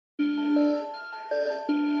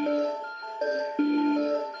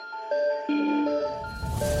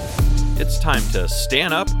it's time to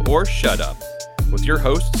stand up or shut up. With your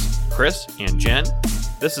hosts, Chris and Jen,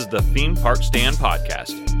 this is the Theme Park Stand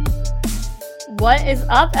Podcast. What is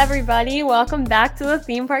up, everybody? Welcome back to the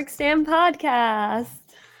Theme Park Stand Podcast.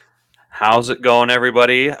 How's it going,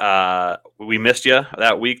 everybody? We missed you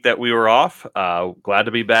that week that we were off. Glad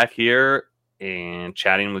to be back here and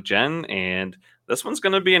chatting with Jen. And this one's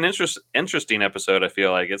going to be an interesting episode. I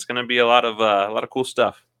feel like it's going to be a lot of cool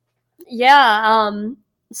stuff. Yeah.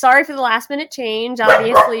 Sorry for the last minute change.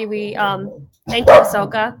 Obviously, we thank you,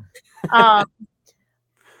 Ahsoka.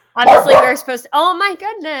 Obviously, we were supposed to. Oh my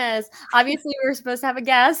goodness! Obviously, we were supposed to have a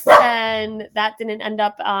guest, and that didn't end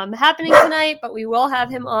up happening tonight. But we will have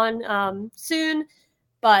him on soon.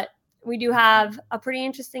 But we do have a pretty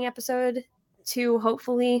interesting episode to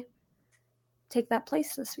hopefully take that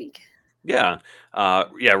place this week. Yeah.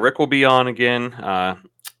 Rick will be on again.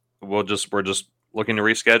 We're just looking to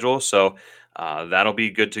reschedule, so that'll be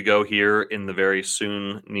good to go here in the very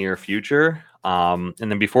near future. And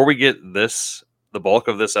then before we get the bulk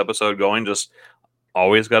of this episode going, just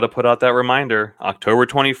always got to put out that reminder. October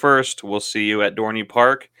 21st, we'll see you at Dorney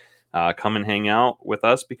Park. Come and hang out with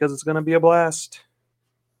us because it's going to be a blast.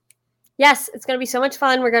 Yes, it's going to be so much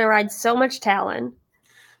fun. We're going to ride so much Talon.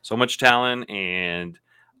 And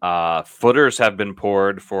footers have been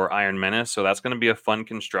poured for Iron Menace, so that's going to be a fun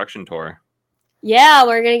construction tour. Yeah,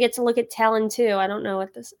 we're going to get to look at Talon 2. I don't know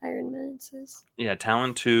what this Iron Menace is. Yeah,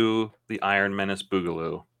 Talon 2, the Iron Menace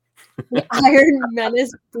Boogaloo. The Iron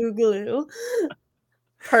Menace Boogaloo.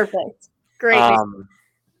 Perfect. Great.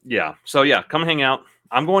 Yeah. So yeah, come hang out.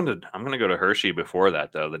 I'm going to go to Hershey before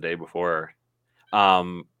that though, the day before. I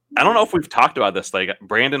don't know if we've talked about this. Like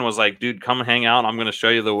Brandon was like, dude, come hang out. I'm going to show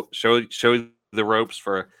you the ropes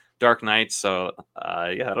for Dark Knights. So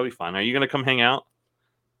yeah, that'll be fun. Are you going to come hang out?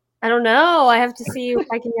 I don't know. I have to see if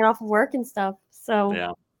I can get off of work and stuff.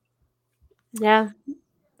 So yeah.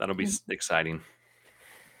 That'll be exciting.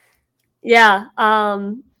 Yeah.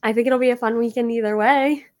 I think it'll be a fun weekend either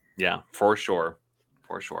way. Yeah, for sure.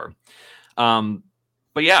 But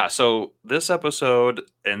yeah, so this episode,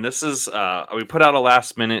 and this is we put out a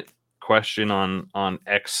last minute question on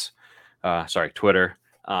Twitter.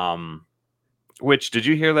 Which did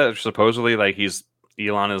you hear that supposedly like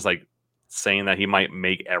Elon is like saying that he might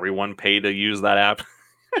make everyone pay to use that app?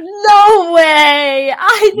 No way!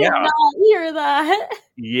 I did not hear that.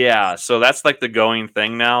 Yeah, so that's like the going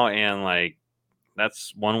thing now, and like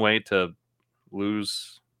that's one way to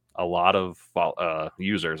lose a lot of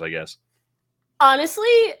users, I guess. Honestly,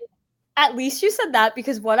 at least you said that,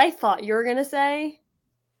 because what I thought you were gonna say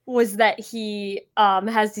was that he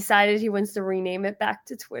has decided he wants to rename it back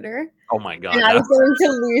to Twitter. Oh my god! And I was going to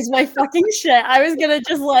lose my fucking shit. I was gonna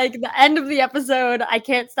just like the end of the episode. I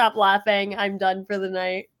can't stop laughing. I'm done for the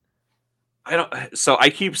night. So I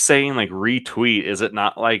keep saying like retweet. Is it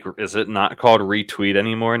not called retweet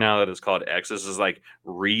anymore now that it's called X? This is like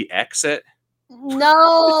re-exit.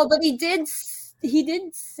 No, but he did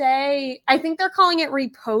say. I think they're calling it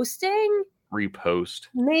reposting. Repost.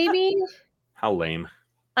 Maybe. How lame.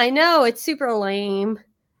 I know, it's super lame.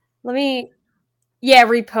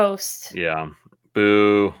 repost. Yeah.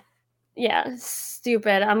 Boo. Yeah,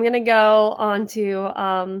 stupid. I'm gonna go on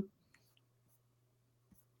to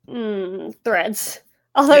Threads.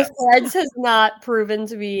 Although Threads has not proven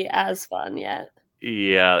to be as fun yet.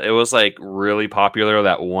 Yeah, it was like really popular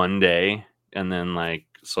that one day, and then like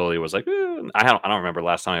slowly was like, I don't remember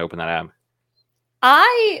last time I opened that app.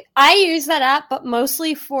 I use that app, but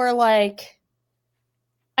mostly for like,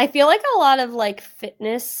 I feel like a lot of like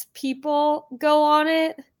fitness people go on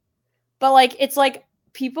it, but like it's like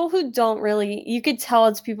people who don't really, you could tell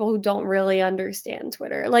it's people who don't really understand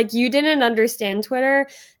Twitter. Like you didn't understand Twitter,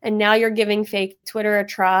 and now you're giving fake Twitter a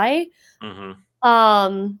try.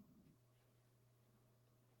 Mm-hmm.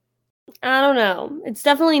 I don't know. It's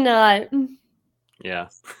definitely not. Yeah.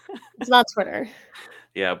 It's not Twitter.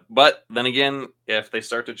 Yeah, but then again, if they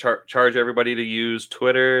start to charge everybody to use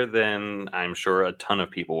Twitter, then I'm sure a ton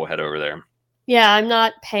of people will head over there. Yeah, I'm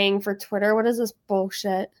not paying for Twitter. What is this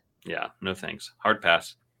bullshit? Yeah, no thanks. Hard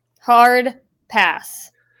pass. Hard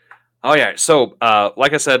pass. Oh, yeah. So,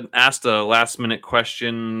 like I said, asked the last minute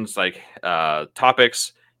questions, like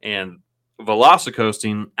topics, and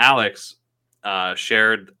Velocicoasting, Alex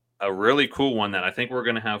shared a really cool one that I think we're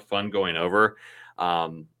going to have fun going over.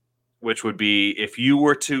 Which would be if you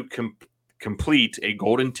were to complete a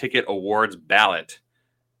Golden Ticket Awards ballot,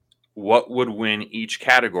 what would win each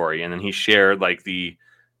category? And then he shared like the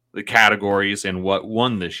categories and what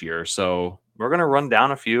won this year. So we're going to run down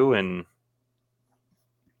a few and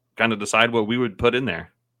kind of decide what we would put in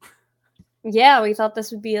there. Yeah, we thought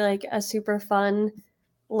this would be like a super fun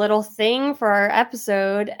little thing for our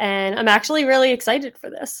episode, and I'm actually really excited for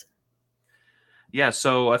this. Yeah,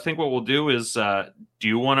 so I think what we'll do is, do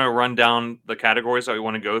you want to run down the categories that we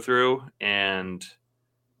want to go through, and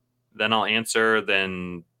then I'll answer,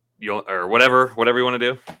 then you'll, or whatever you want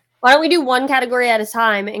to do? Why don't we do one category at a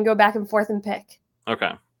time and go back and forth and pick?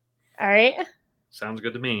 Okay. All right. Sounds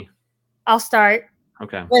good to me. I'll start.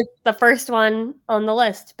 Okay. With the first one on the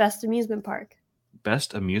list, best amusement park.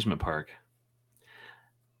 Best amusement park.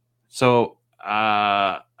 So,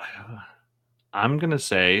 I'm going to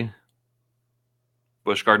say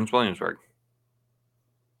Busch Gardens Williamsburg.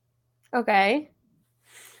 Okay.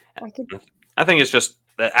 I think it's just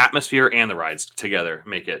the atmosphere and the rides together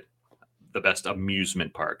make it the best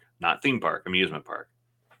amusement park, not theme park, amusement park.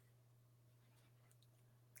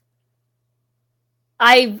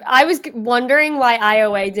 I was wondering why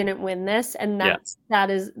IOA didn't win this, and that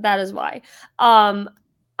is why. I'm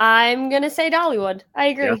gonna say Dollywood. I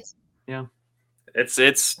agree. Yeah.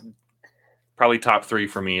 It's probably top 3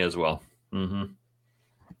 for me as well. Mm-hmm.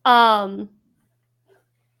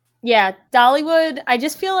 Yeah, Dollywood. I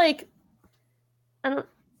just feel like I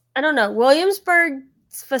don't know. Williamsburg's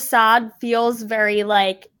facade feels very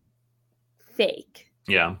like fake.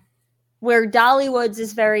 Yeah. Where Dollywood's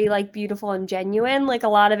is very like beautiful and genuine. Like a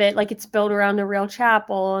lot of it, like it's built around a real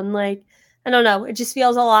chapel, and like I don't know, it just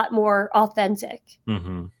feels a lot more authentic.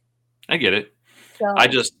 Mm-hmm. I get it. So, I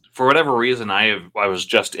just, for whatever reason, I was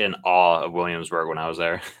just in awe of Williamsburg when I was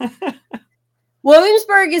there.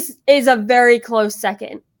 Williamsburg is a very close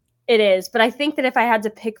second. It is, but I think that if I had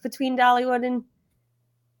to pick between Dollywood and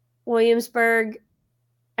Williamsburg,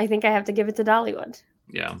 I think I have to give it to Dollywood.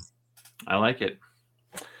 Yeah, I like it.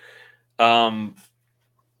 The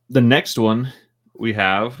next one we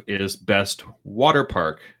have is best water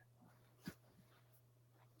park.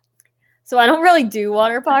 So I don't really do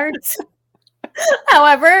water parks.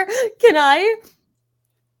 However, can I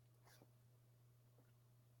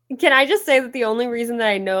just say that the only reason that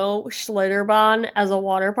I know Schlitterbahn as a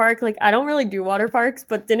water park, like I don't really do water parks,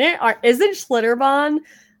 but isn't Schlitterbahn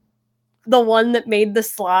the one that made the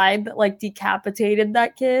slide that like decapitated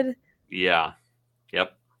that kid? Yeah.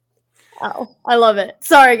 Yep. Oh, I love it.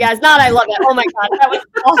 Sorry, guys. Not I love it. Oh my god, that was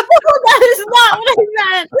awful. That is not what I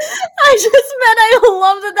meant. I just meant I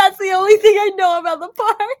love that that's the only thing I know about the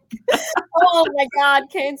park. Oh my god,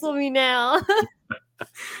 cancel me now.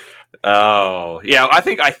 Oh, yeah. I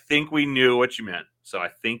think we knew what you meant, so I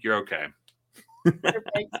think you're okay. Perfect.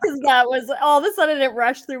 Because that was all of a sudden it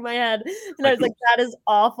rushed through my head, and I was like, "That is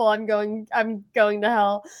awful. I'm going to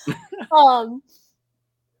hell."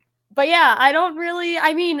 But yeah, I don't really.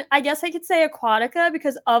 I mean, I guess I could say Aquatica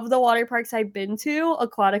because of the water parks I've been to.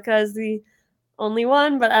 Aquatica is the only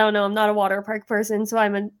one, but I don't know. I'm not a water park person, so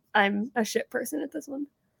I'm a shit person at this one.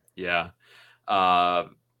 Yeah, I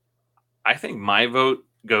think my vote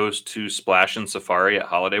goes to Splash and Safari at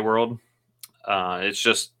Holiday World.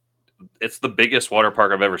 It's the biggest water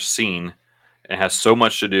park I've ever seen. It has so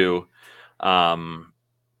much to do, and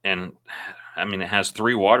I mean, it has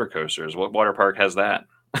 3 water coasters. What water park has that?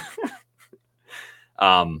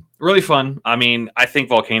 Really fun. I mean, I think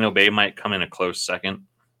Volcano Bay might come in a close second.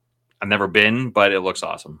 I've never been, but it looks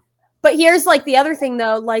awesome. But here's like the other thing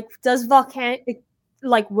though, like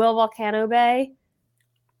will Volcano Bay,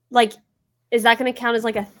 like, is that going to count as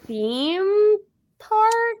like a theme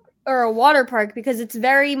park or a water park? Because it's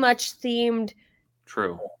very much themed.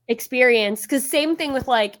 True. Experience. Because same thing with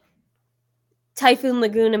like Typhoon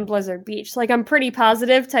Lagoon and Blizzard Beach. Like I'm pretty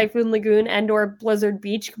positive Typhoon Lagoon and or Blizzard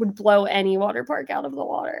Beach would blow any water park out of the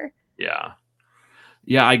water. Yeah.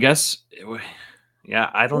 Yeah, I guess.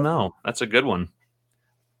 I don't know. That's a good one.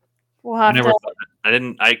 We'll have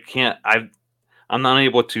I'm not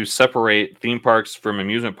able to separate theme parks from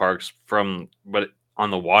amusement parks but on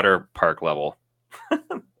the water park level.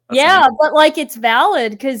 Yeah, but like it's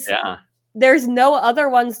valid because yeah, there's no other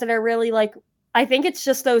ones that are really like, I think it's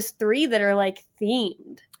just those 3 that are like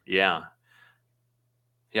themed. Yeah.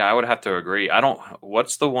 Yeah, I would have to agree.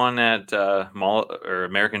 What's the one at Mall or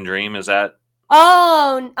American Dream? Is that?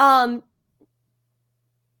 Oh,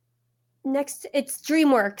 next it's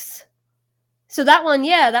DreamWorks. So that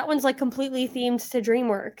one's like completely themed to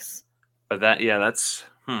DreamWorks. But that's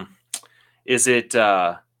Is it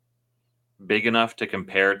big enough to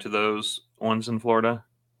compare to those ones in Florida?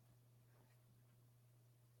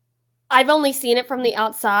 I've only seen it from the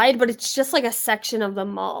outside, but it's just like a section of the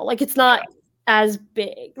mall. Like it's not as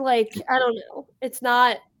big. Like I don't know. It's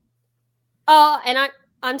not. Oh, and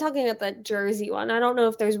I'm talking about the Jersey one. I don't know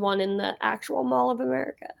if there's one in the actual Mall of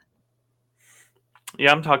America.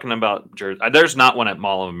 Yeah, I'm talking about Jersey. There's not one at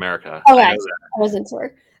Mall of America. Okay, I wasn't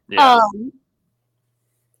sure. Yeah.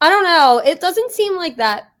 I don't know. It doesn't seem like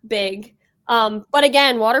that big. But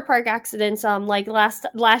again, water park accidents. Like last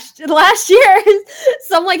year,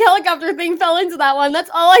 some like helicopter thing fell into that one. That's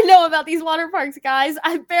all I know about these water parks, guys.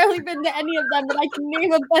 I've barely been to any of them, but I can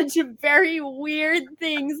name a bunch of very weird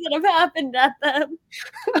things that have happened at them.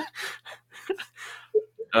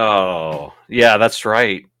 Oh, yeah, that's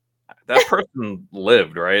right. That person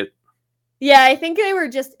lived, right? Yeah, I think they were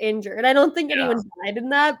just injured. I don't think anyone died in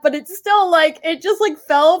that, but it's still like it just like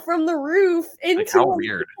fell from the roof into how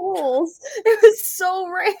weird. pools. It was so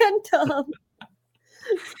random.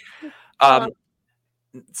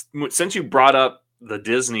 Since you brought up the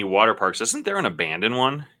Disney water parks, isn't there an abandoned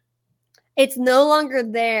one? It's no longer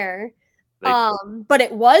there. But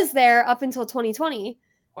it was there up until 2020.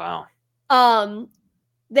 Wow.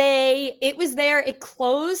 It was there. It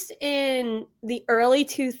closed in the early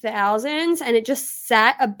 2000s and it just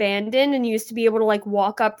sat abandoned and you used to be able to like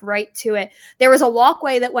walk up right to it. There was a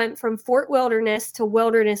walkway that went from Fort Wilderness to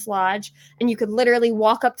Wilderness Lodge and you could literally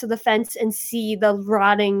walk up to the fence and see the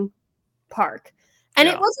rotting park. And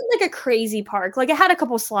it wasn't like a crazy park. Like it had a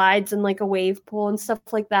couple slides and like a wave pool and stuff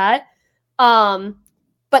like that.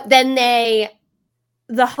 But then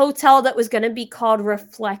the hotel that was going to be called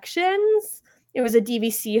Reflections, it was a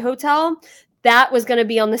DVC hotel, that was going to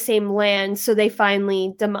be on the same land. So they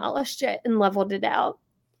finally demolished it and leveled it out.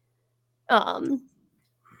 That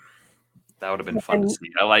would have been fun to see.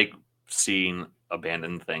 I like seeing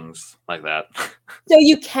abandoned things like that. So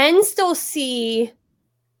you can still see,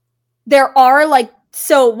 there are like,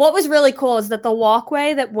 so what was really cool is that the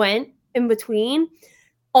walkway that went in between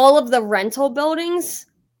all of the rental buildings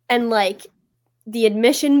and like the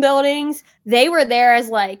admission buildings, they were there as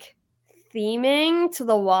like theming to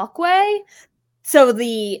the walkway. So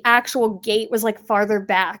the actual gate was like farther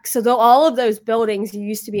back. So all of those buildings you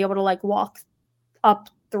used to be able to like walk up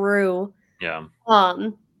through. Yeah.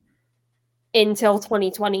 Until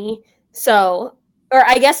 2020. So, or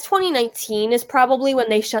I guess 2019 is probably when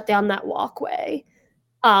they shut down that walkway.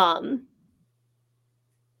 But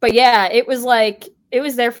yeah, it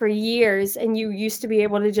was there for years and you used to be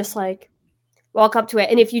able to just like walk up to it.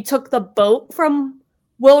 And if you took the boat from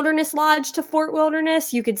Wilderness Lodge to Fort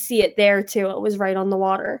Wilderness, you could see it there too. It was right on the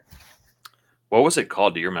water. What was it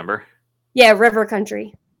called? Do you remember? Yeah, River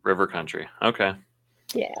Country. River Country. Okay.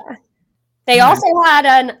 Yeah. They also had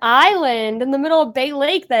an island in the middle of Bay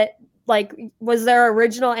Lake that like was their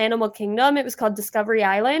original Animal Kingdom. It was called Discovery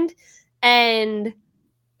Island. And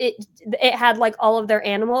it had like all of their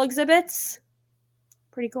animal exhibits.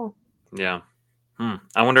 Pretty cool. Yeah.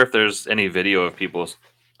 I wonder if there's any video of people.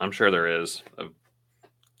 I'm sure there is.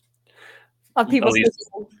 Of people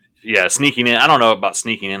sneaking in. I don't know about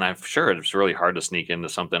sneaking in. I'm sure it's really hard to sneak into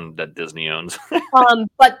something that Disney owns.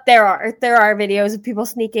 But there are videos of people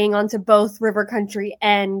sneaking onto both River Country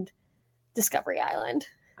and Discovery Island.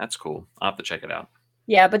 That's cool. I'll have to check it out.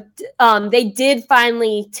 Yeah, but they did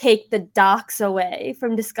finally take the docks away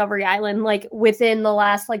from Discovery Island. Like within the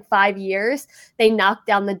last like 5 years, they knocked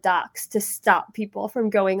down the docks to stop people from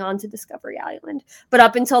going on to Discovery Island. But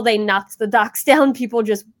up until they knocked the docks down, people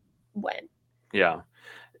just went. Yeah.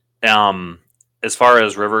 As far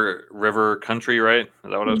as River Country, right? Is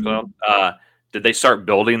that what it was called? Did they start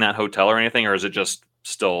building that hotel or anything, or is it just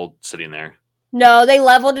still sitting there? No, they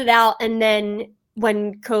leveled it out, and then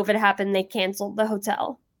when COVID happened, they canceled the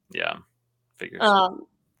hotel. Yeah, figures.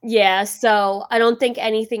 Yeah, so I don't think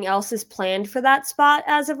anything else is planned for that spot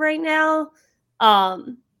as of right now.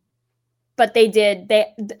 But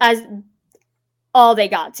all they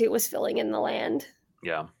got to was filling in the land.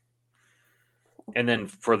 Yeah. And then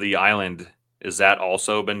for the island, is that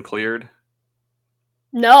also been cleared?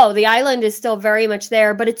 No, the island is still very much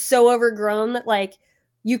there, but it's so overgrown that like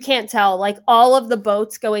you can't tell. Like all of the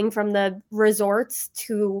boats going from the resorts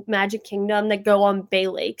to Magic Kingdom that go on Bay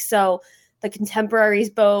Lake. So the Contemporaries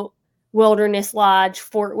boat, Wilderness Lodge,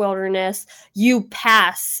 Fort Wilderness, you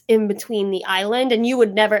pass in between the island and you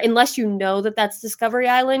would never, unless you know that that's Discovery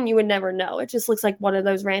Island, you would never know. It just looks like one of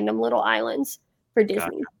those random little islands for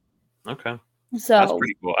Disney. Okay. So that's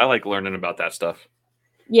pretty cool. I like learning about that stuff.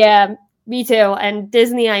 Yeah, me too. And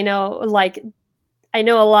Disney, I know a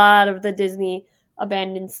lot of the Disney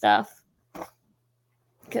abandoned stuff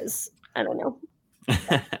because I don't know.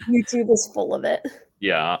 YouTube is full of it.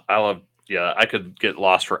 Yeah, I could get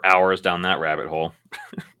lost for hours down that rabbit hole.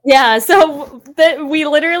 Yeah, so we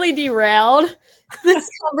literally derailed this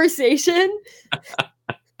conversation.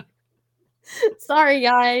 Sorry,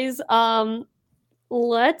 guys.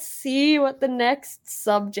 Let's see what the next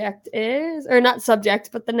subject is. Or not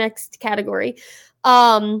subject, but the next category.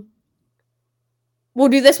 We'll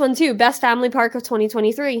do this one too. Best Family Park of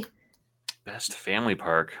 2023. Best family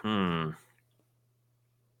park.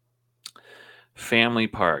 Family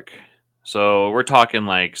park. So we're talking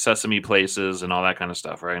like Sesame Places and all that kind of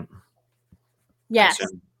stuff, right? Yes.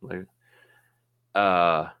 Like,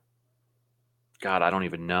 God, I don't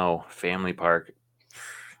even know. Family park.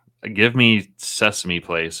 Give me Sesame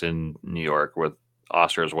Place in New York with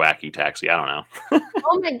Oscar's Wacky Taxi. I don't know.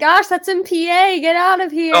 Oh my gosh, that's in PA. Get out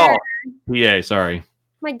of here. Oh, PA, sorry.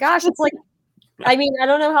 My gosh, it's like, I mean, I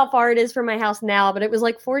don't know how far it is from my house now, but it was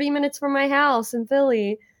like 40 minutes from my house in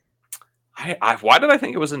Philly. Why did I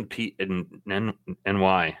think it was in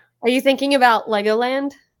NY? Are you thinking about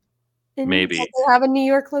Legoland? Maybe. Does they have a New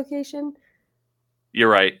York location? You're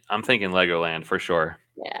right. I'm thinking Legoland for sure.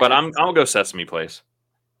 Yeah. But I'll go Sesame Place.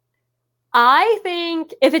 I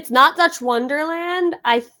think if it's not Dutch Wonderland,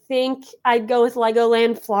 I think I'd go with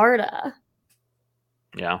Legoland Florida.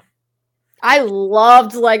 Yeah. I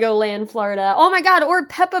loved Legoland Florida. Oh my god, or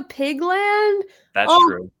Peppa Pig Land. That's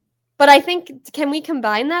true. But I think, can we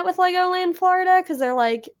combine that with Legoland Florida? Because they're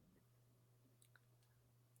like...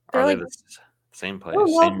 Are they the same place? I don't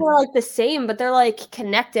know if they're like the same, but they're like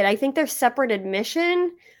connected. I think they're separate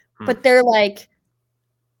admission, but they're like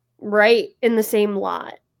right in the same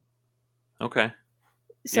lot. Okay.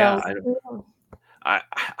 So yeah, I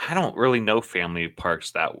don't really know family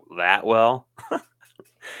parks that well.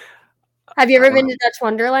 Have you ever been to Dutch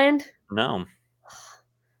Wonderland? No.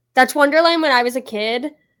 Dutch Wonderland when I was a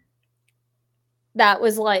kid, that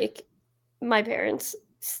was like my parents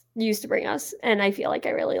used to bring us, and I feel like I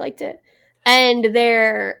really liked it. And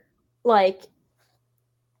their like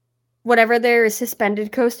whatever their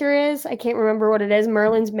suspended coaster is, I can't remember what it is.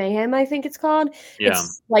 Merlin's Mayhem, I think it's called. Yeah.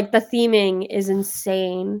 It's like the theming is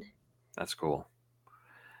insane. That's cool.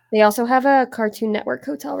 They also have a Cartoon Network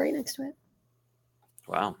hotel right next to it.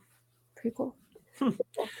 Wow. Pretty cool.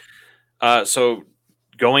 So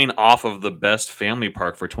going off of the best family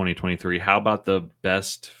park for 2023, how about the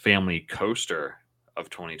best family coaster of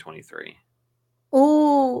 2023?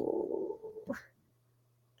 Ooh.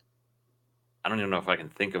 I don't even know if I can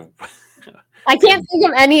think of. I can't think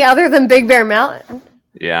of any other than Big Bear Mountain.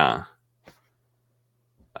 Yeah.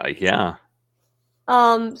 Yeah.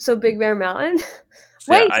 So Big Bear Mountain.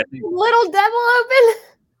 So Wait, yeah, Little Devil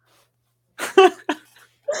open?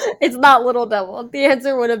 It's not Little Devil. The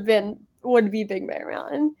answer would be Big Bear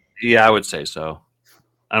Mountain. Yeah, I would say so.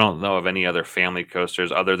 I don't know of any other family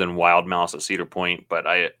coasters other than Wild Mouse at Cedar Point, but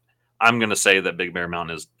I'm going to say that Big Bear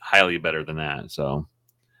Mountain is highly better than that. So.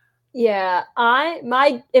 Yeah,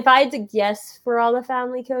 if I had to guess for all the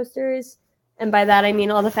family coasters, and by that I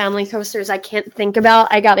mean all the family coasters I can't think about,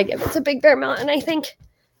 I gotta give it to Big Bear Mountain, I think.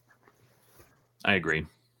 I agree.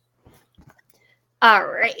 All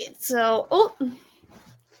right, so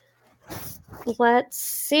let's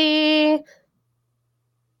see.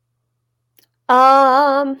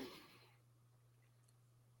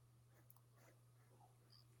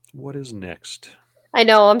 What is next? I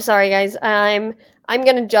know, I'm sorry guys. I'm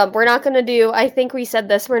gonna jump. We're not gonna do, I think we said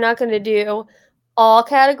this, we're not gonna do all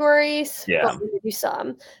categories. Yeah. But we're gonna do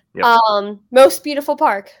some. Yep. Most beautiful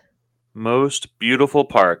park. Most beautiful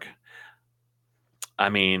park. I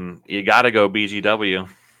mean, you gotta go BGW.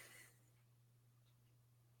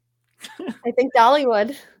 I think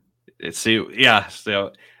Dollywood. So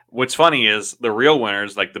what's funny is the real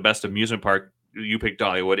winners, like the best amusement park, you picked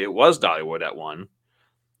Dollywood. It was Dollywood at one.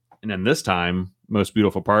 And then this time, most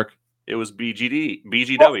beautiful park, it was BGW.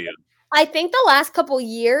 Well, I think the last couple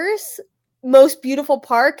years, most beautiful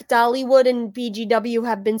park, Dollywood and BGW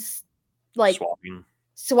have been like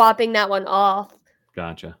swapping that one off.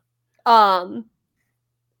 Gotcha. I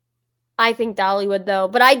think Dollywood though,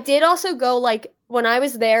 but I did also go like when I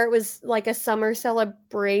was there, it was like a summer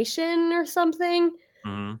celebration or something,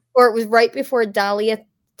 or it was right before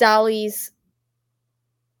Dolly's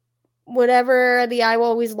whatever, the I Will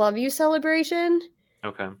Always Love You celebration.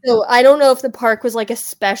 Okay. So I don't know if the park was like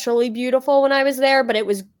especially beautiful when I was there, but it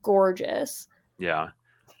was gorgeous. Yeah.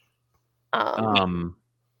 The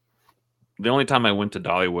only time I went to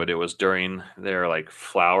Dollywood, it was during their like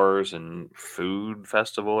flowers and food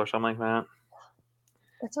festival or something like that.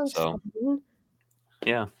 That sounds fun.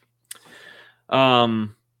 Yeah.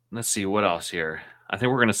 Let's see what else here. I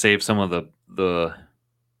think we're gonna save some of the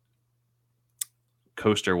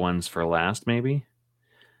coaster ones for last, maybe,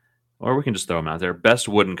 or we can just throw them out there. Best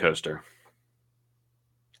wooden coaster.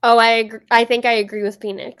 Oh, I agree. I think I agree with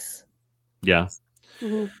Phoenix. Yeah.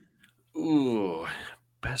 Mm-hmm. Ooh,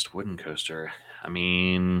 best wooden coaster. I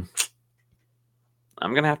mean,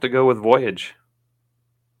 I'm gonna have to go with Voyage.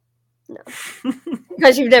 No,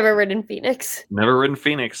 because you've never ridden Phoenix. Never ridden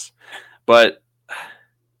Phoenix, but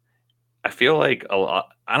feel like a lot.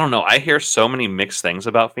 I don't know. I hear so many mixed things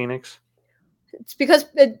about Phoenix. It's because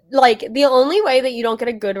like the only way that you don't get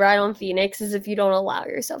a good ride on Phoenix is if you don't allow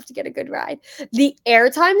yourself to get a good ride. The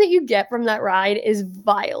airtime that you get from that ride is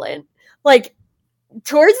violent. Like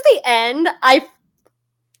towards the end, the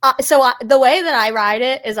way that I ride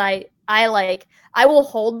it is I will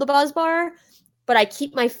hold the buzz bar, but I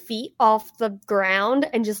keep my feet off the ground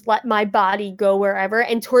and just let my body go wherever.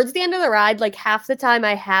 And towards the end of the ride, like half the time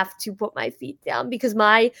I have to put my feet down because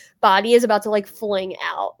my body is about to like fling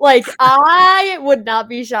out. Like I would not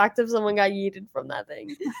be shocked if someone got yeeted from that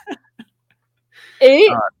thing.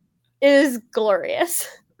 It is glorious.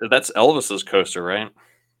 That's Elvis's coaster, right?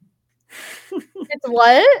 It's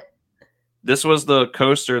what? This was the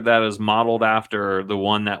coaster that is modeled after the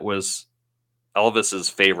one that was Elvis's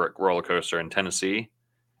favorite roller coaster in Tennessee.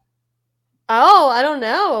 Oh, I don't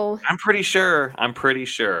know. I'm pretty sure.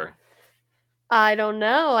 I don't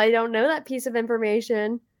know. I don't know that piece of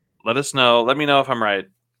information. Let us know. Let me know if I'm right.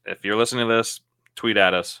 If you're listening to this, tweet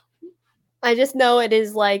at us. I just know it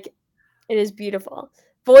is beautiful.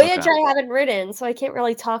 Voyage okay. I haven't ridden, so I can't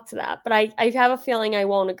really talk to that, but I have a feeling I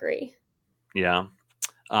won't agree. Yeah.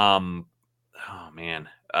 Oh man.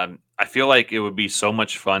 I feel like it would be so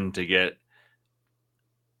much fun to get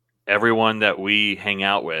everyone that we hang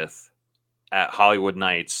out with at Hollywood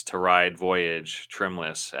Nights to ride Voyage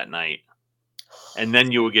trimless at night. And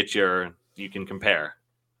then you can compare.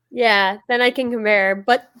 Yeah, then I can compare.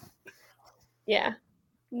 But yeah,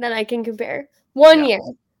 then I can compare. 1 year.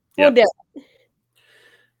 We'll do it.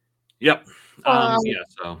 Yep.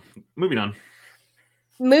 So moving on.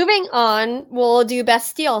 We'll do best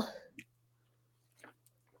steal.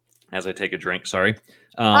 As I take a drink, sorry.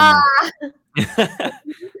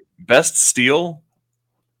 Best steal?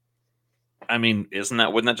 I mean,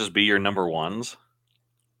 wouldn't that just be your number ones?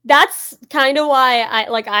 That's kind of why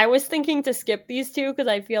I was thinking to skip these two because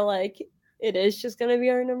I feel like it is just going to be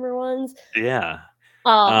our number ones. Yeah.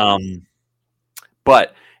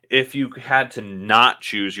 But if you had to not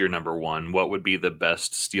choose your number one, what would be the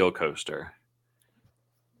best steel coaster?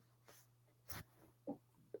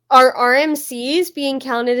 Are RMCs being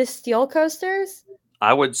counted as steel coasters?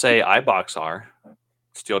 I would say iBox are.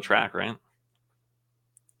 Steel track, right?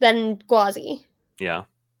 Then Gwazi. Yeah.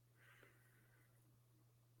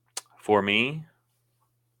 For me,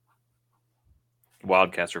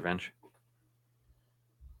 Wildcats Revenge.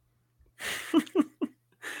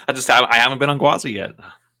 I haven't been on Gwazi yet.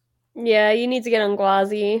 Yeah, you need to get on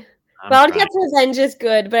Gwazi. Wildcats Revenge is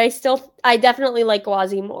good, but I definitely like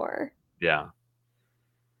Gwazi more. Yeah.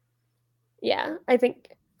 Yeah, I think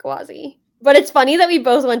Gwazi. But it's funny that we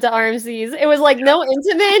both went to RMCs. It was like no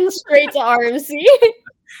Intamin, straight to RMC.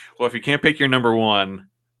 Well, if you can't pick your number one,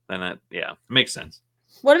 then it makes sense.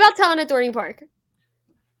 What about Town at Dorney Park?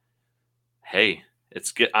 Hey,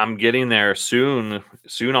 I'm getting there soon.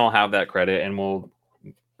 Soon I'll have that credit, and we'll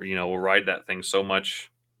ride that thing so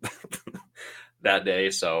much that day.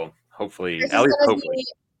 So hopefully, at least hopefully,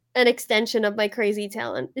 an extension of my crazy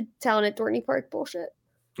Town at Dorney Park bullshit.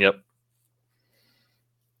 Yep.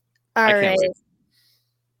 All right.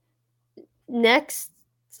 Next,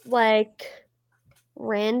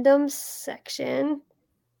 random section.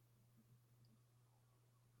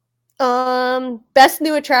 Best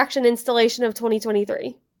new attraction installation of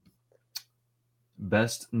 2023.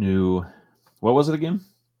 Best new, what was it again?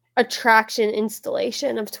 Attraction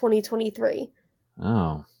installation of 2023.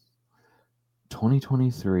 Oh,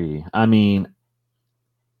 2023. I mean,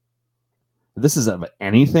 this is of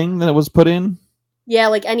anything that was put in? Yeah,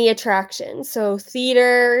 like any attraction. So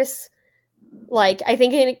theaters, I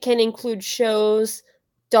think it can include shows,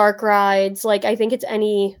 dark rides. I think it's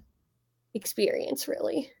any experience,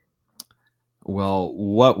 really. Well,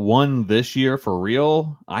 what won this year for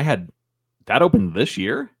real? That opened this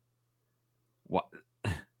year? What?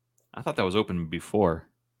 I thought that was open before.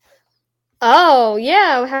 Oh,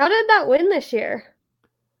 yeah. How did that win this year?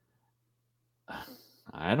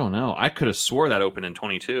 I don't know. I could have swore that opened in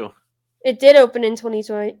 22. It did open in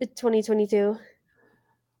 2022.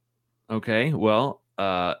 Okay, well,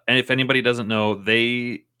 and if anybody doesn't know,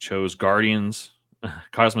 they chose Guardians,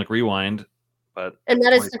 Cosmic Rewind, and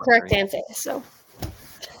that is the correct answer. So,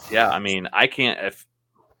 yeah, I mean, I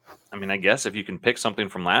guess if you can pick something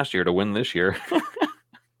from last year to win this year.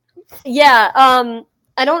 Yeah,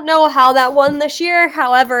 I don't know how that won this year.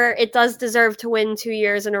 However, it does deserve to win 2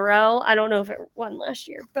 years in a row. I don't know if it won last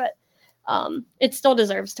year, but it still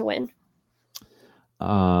deserves to win.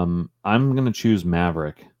 I'm going to choose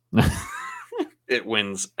Maverick. It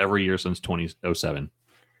wins every year since 2007.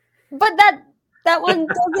 But that That one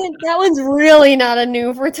doesn't. That one's really not a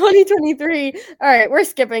new for 2023. All right, we're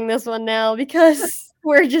skipping this one now because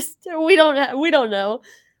we don't know.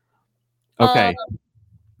 Okay.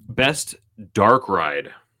 Best dark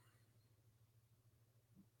ride.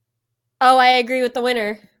 Oh, I agree with the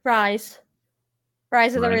winner. Rise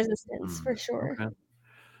of the Right. Resistance for sure. Okay.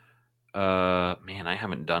 Man, I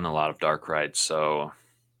haven't done a lot of dark rides, so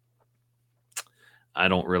I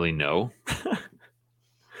don't really know.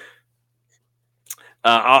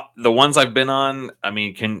 The ones I've been on, I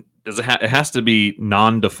mean, it has to be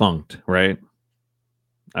non-defunct, right?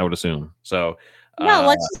 I would assume. So, No,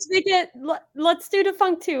 let's just make it. Let's do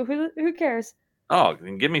Defunct 2. Who cares? Oh,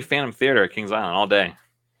 then give me Phantom Theater at Kings Island all day.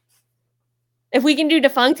 If we can do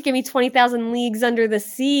Defunct, give me 20,000 Leagues Under the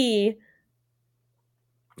Sea.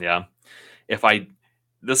 Yeah.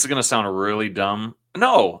 This is gonna sound really dumb.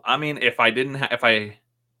 No, I mean, if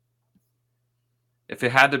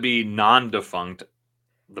it had to be non-defunct,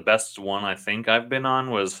 the best one I think I've been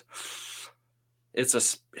on was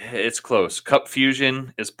it's close. Cup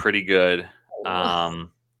Fusion is pretty good.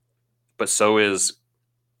 But so is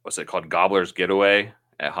what's it called? Gobbler's Getaway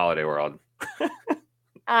at Holiday World.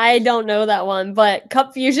 I don't know that one, but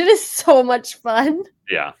Cup Fusion is so much fun.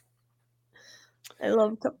 Yeah. I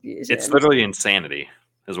love Cup Fusion. It's literally insanity,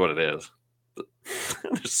 is what it is.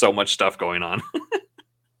 There's so much stuff going on.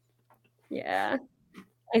 Yeah.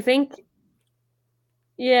 I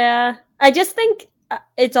just think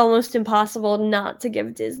it's almost impossible not to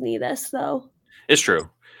give Disney this, though. It's true.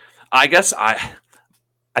 I guess I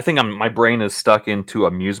think my brain is stuck into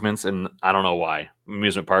amusements, and I don't know why.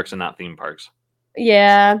 Amusement parks and not theme parks.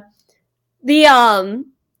 Yeah.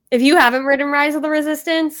 If you haven't ridden Rise of the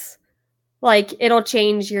Resistance, like, it'll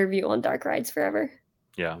change your view on dark rides forever.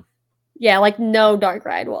 Yeah. Yeah, like, no dark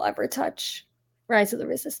ride will ever touch Rise of the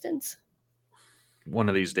Resistance. One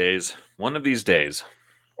of these days. One of these days.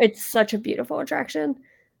 It's such a beautiful attraction.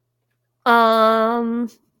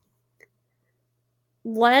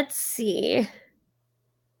 Let's see.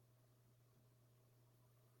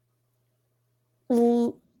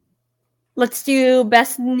 Let's do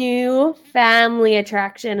best new family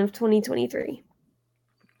attraction of 2023.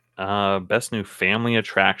 Best new family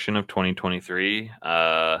attraction of 2023.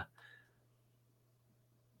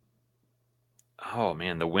 Oh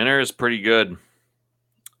man, the winner is pretty good.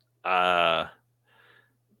 But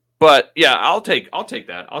yeah, I'll take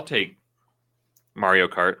that. I'll take Mario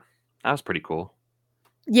Kart. That was pretty cool.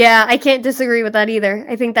 Yeah, I can't disagree with that either.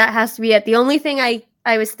 I think that has to be it. The only thing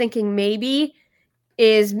I was thinking maybe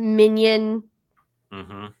is Minion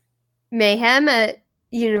Mayhem at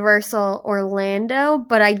Universal Orlando,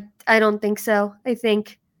 but I don't think so. I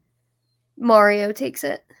think Mario takes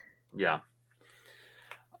it. Yeah.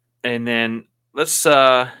 And then let's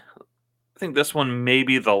I think this one may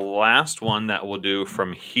be the last one that we'll do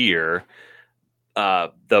from here.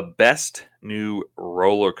 The best new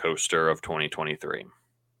roller coaster of 2023.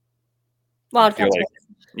 Wildcats.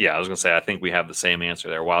 Yeah, I was gonna say I think we have the same answer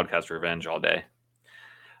there. Wildcats Revenge all day.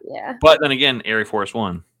 Yeah. But then again, Air Force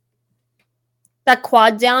One. That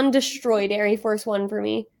quad down destroyed Air Force One for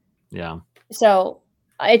me. Yeah. So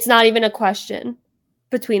it's not even a question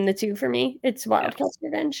between the two for me. It's Wildcats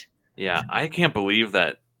Revenge. Yeah, I can't believe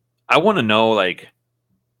that. I want to know, like,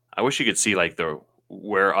 I wish you could see like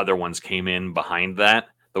where other ones came in behind that,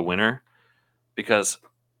 the winner, because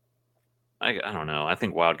I don't know. I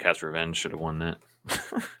think Wildcats Revenge should have won that.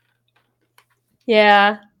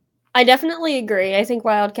 Yeah, I definitely agree. I think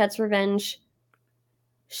Wildcats Revenge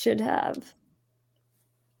should have.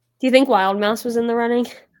 Do you think Wild Mouse was in the running?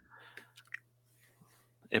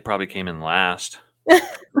 It probably came in last.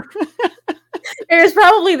 It was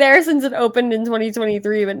probably there since it opened in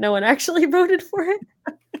 2023, but no one actually voted for it.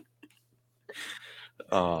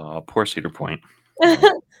 Oh, poor Cedar Point.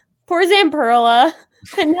 Poor Zamperla.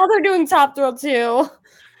 And now they're doing Top Thrill too.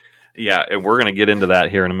 Yeah, and we're going to get into that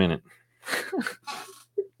here in a minute.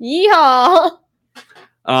 Yeehaw!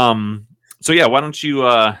 So yeah, why don't you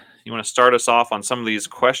want to start us off on some of these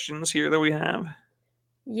questions here that we have?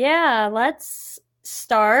 Yeah, let's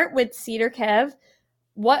start with Cedar Kev.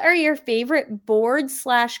 What are your favorite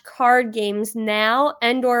board/card games now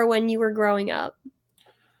and/or when you were growing up?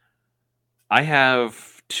 I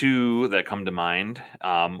have two that come to mind.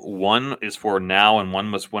 One is for now, and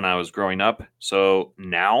one was when I was growing up. So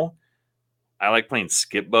now, I like playing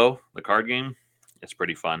Skip-Bo, the card game. It's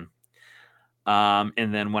pretty fun.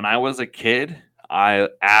 And then when I was a kid, I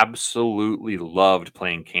absolutely loved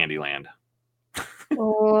playing Candyland.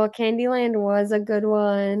 Oh, Candyland was a good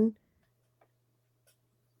one.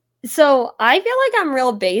 So I feel like I'm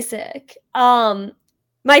real basic.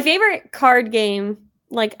 My favorite card game,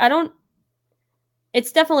 like I don't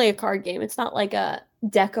It's definitely a card game. It's not like a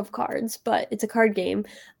deck of cards, but it's a card game.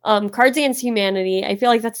 Cards Against Humanity. I feel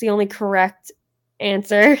like that's the only correct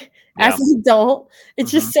answer Yeah. as an adult.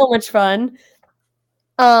 It's just so much fun.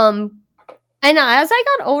 And as I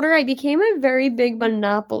got older, I became a very big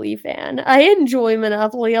Monopoly fan. I enjoy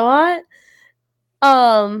Monopoly a lot.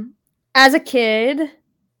 As a kid,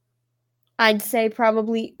 I'd say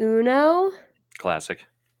probably Uno Classic.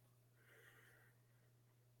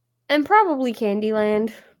 and probably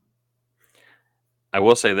Candyland. I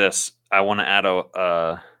will say this. I want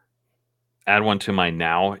to add one to my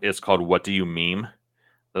now. It's called What Do You Meme?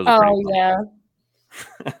 Those are pretty fun. Yeah.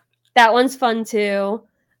 That one's fun too.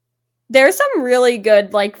 There's some really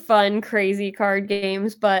good, like, fun, crazy card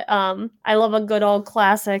games, but I love a good old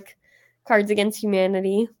classic Cards Against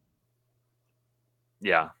Humanity.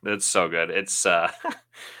 Yeah, it's so good. It's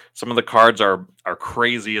some of the cards are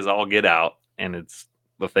crazy as all get out, and it's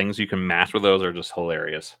the things you can match with those are just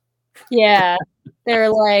hilarious. Yeah, they're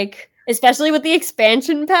like, especially with the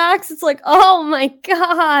expansion packs, it's like, oh my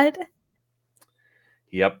god.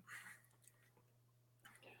 Yep.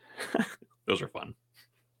 Those are fun.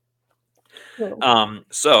 Cool.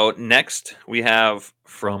 So next we have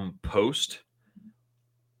from Post.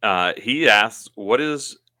 He asks, what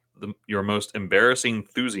is your most embarrassing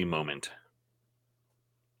Thuzy moment?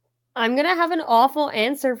 I'm gonna have an awful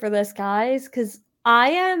answer for this, guys, because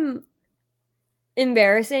I am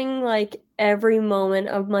embarrassing like every moment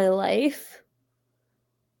of my life.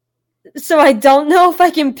 So I don't know if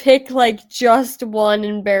I can pick like just one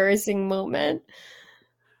embarrassing moment.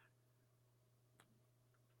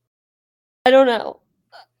 I don't know.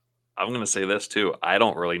 I'm going to say this too. I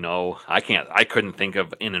don't really know. I couldn't think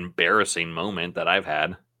of an embarrassing moment that I've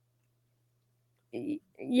had.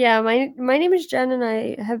 Yeah, my name is Jen and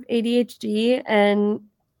I have ADHD and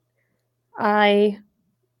I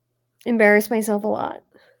embarrass myself a lot.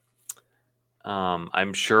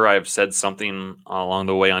 I'm sure I've said something along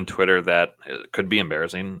the way on Twitter that could be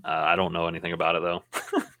embarrassing. I don't know anything about it though.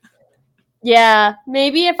 Yeah,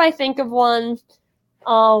 maybe if I think of one,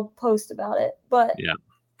 I'll post about it. But yeah,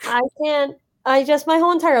 I can't. My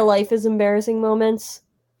whole entire life is embarrassing moments.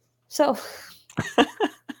 So.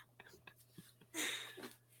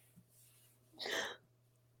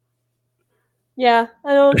 Yeah,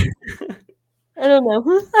 I don't know. I don't know.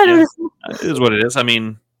 It is what it is. I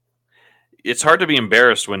mean, it's hard to be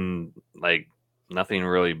embarrassed when like nothing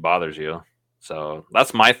really bothers you. So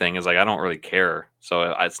that's my thing is like I don't really care.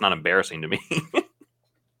 So it's not embarrassing to me.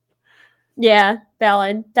 Yeah,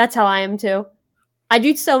 valid. That's how I am too. I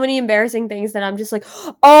do so many embarrassing things that I'm just like,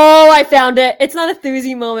 oh, I found it. It's not a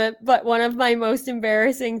Thuzy moment, but one of my most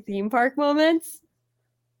embarrassing theme park moments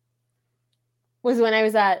was when I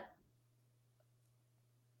was at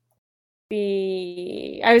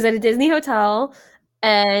a Disney hotel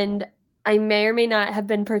and I may or may not have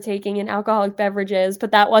been partaking in alcoholic beverages,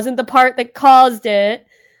 but that wasn't the part that caused it.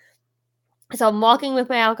 So I'm walking with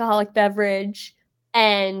my alcoholic beverage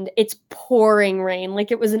and it's pouring rain.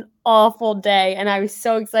 Like it was an awful day. And I was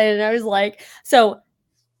so excited. And I was like, so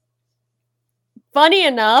funny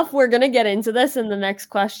enough, we're going to get into this in the next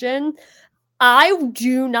question.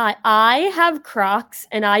 I have Crocs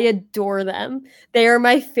and I adore them. They are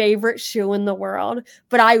my favorite shoe in the world,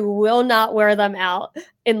 but I will not wear them out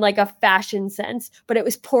in like a fashion sense. But it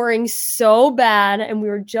was pouring so bad and we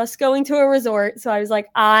were just going to a resort. So I was like,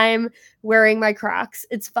 I'm wearing my Crocs.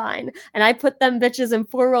 It's fine. And I put them bitches in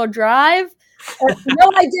 4-wheel drive.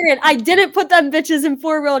 No, I didn't. I didn't put them bitches in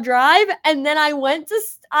 4-wheel drive. And then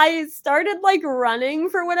I started like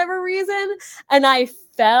running for whatever reason. And I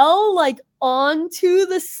fell like onto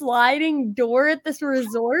the sliding door at this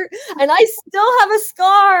resort. And I still have a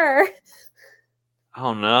scar.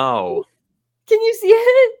 Oh no. Can you see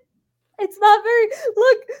it? It's not very.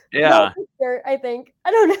 Look. Yeah. No, dirt, I think.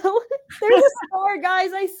 I don't know. There's a scar,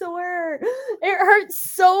 guys. I swear. It hurts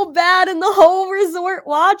so bad, and the whole resort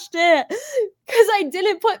watched it because I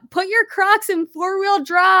didn't put your Crocs in 4-wheel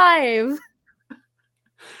drive.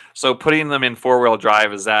 So putting them in 4-wheel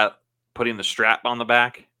drive, is that putting the strap on the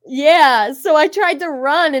back? Yeah. So I tried to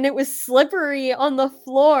run, and it was slippery on the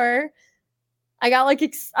floor. I got like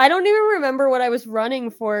I don't even remember what I was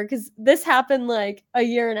running for because this happened like a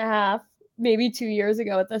year and a half, maybe 2 years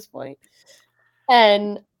ago at this point.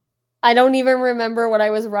 And I don't even remember what I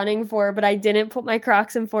was running for, but I didn't put my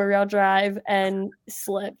Crocs in 4-wheel drive and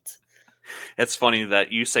slipped. It's funny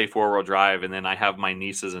that you say 4-wheel drive, and then I have my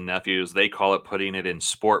nieces and nephews. They call it putting it in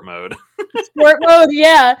sport mode. Sport mode,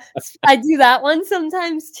 yeah. I do that one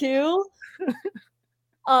sometimes too.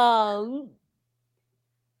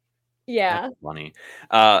 Yeah. That's funny.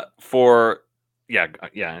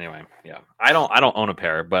 yeah. Anyway, yeah. I don't own a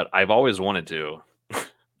pair, but I've always wanted to.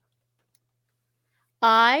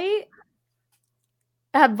 I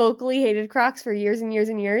have vocally hated Crocs for years and years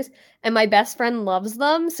and years, and my best friend loves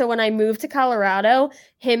them. So when I moved to Colorado,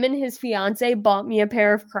 him and his fiance bought me a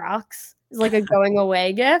pair of Crocs. It's like a going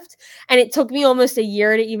away gift, and it took me almost a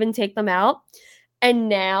year to even take them out. And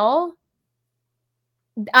now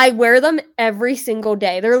I wear them every single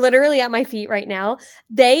day. They're literally at my feet right now.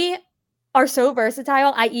 They are so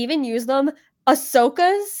versatile. I even use them.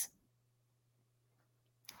 Ahsoka's,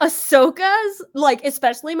 like,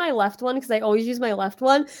 especially my left one, because I always use my left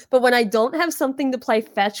one. But when I don't have something to play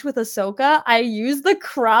fetch with Ahsoka, I use the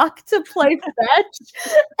Croc to play fetch.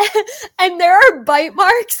 And there are bite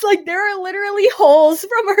marks. Like, there are literally holes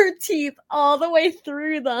from her teeth all the way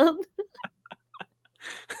through them.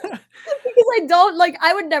 Because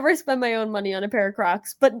I would never spend my own money on a pair of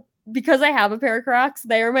Crocs. But because I have a pair of Crocs,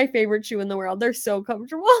 they are my favorite shoe in the world. They're so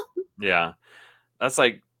comfortable. Yeah. That's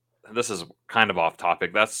like, this is kind of off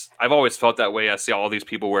topic. I've always felt that way. I see all these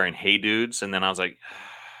people wearing Hey Dudes, and then I was like,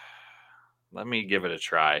 let me give it a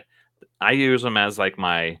try. I use them as like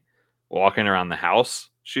my walking around the house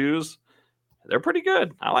shoes. They're pretty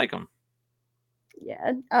good. I like them.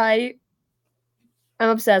 Yeah, I'm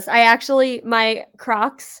obsessed. My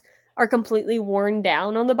Crocs are completely worn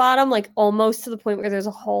down on the bottom, like almost to the point where there's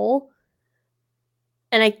a hole.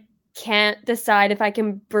 And I can't decide if I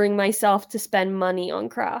can bring myself to spend money on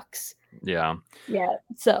Crocs. Yeah. Yeah.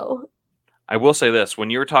 So I will say this: when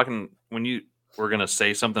you were going to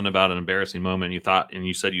say something about an embarrassing moment,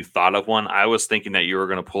 you said you thought of one. I was thinking that you were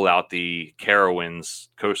going to pull out the Carowinds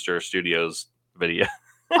Coaster Studios video.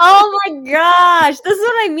 Oh my gosh, this is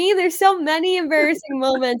what I mean. There's so many embarrassing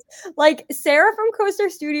moments. Like, Sarah from Coaster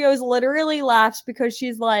Studios literally laughs because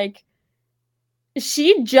she's like,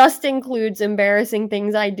 she just includes embarrassing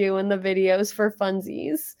things I do in the videos for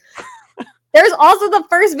funsies. There's also the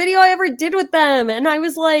first video I ever did with them, and I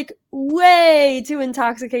was like way too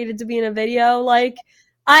intoxicated to be in a video. Like,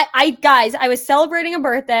 I was celebrating a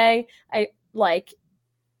birthday. I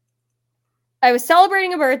was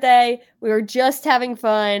celebrating a birthday. We were just having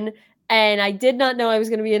fun. And I did not know I was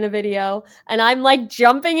going to be in a video. And I'm like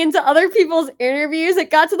jumping into other people's interviews.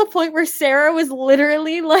 It got to the point where Sarah was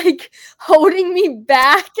literally like holding me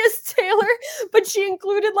back as Taylor. But she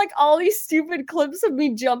included like all these stupid clips of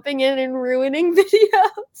me jumping in and ruining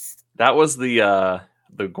videos. That was the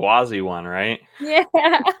Gwazi one, right? Yeah.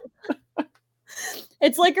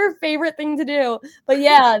 It's like her favorite thing to do. But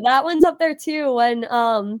yeah, that one's up there too.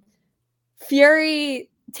 When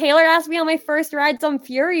Taylor asked me how my first rides on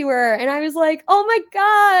Fury were, and I was like, oh my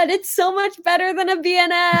god, it's so much better than a B&M.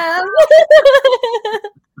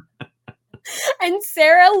 And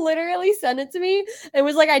Sarah literally sent it to me and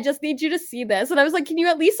was like, I just need you to see this. And I was like, can you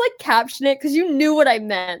at least like caption it? Because you knew what I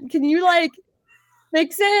meant. Can you like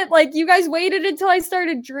fix it? Like, you guys waited until I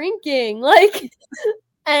started drinking. Like,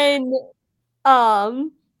 and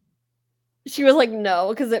she was like, no,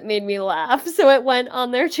 because it made me laugh. So it went on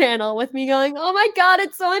their channel with me going, oh my god,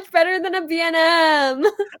 it's so much better than a B&M.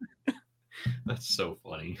 That's so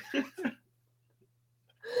funny.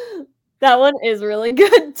 That one is really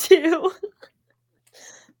good too.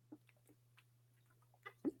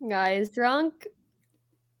 Guys, Drunk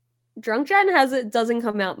Jen doesn't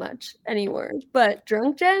come out much anymore. But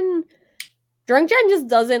Drunk Jen just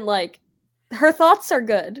doesn't like, her thoughts are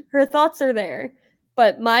good. Her thoughts are there.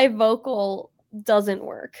 But my vocal doesn't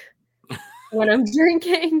work when I'm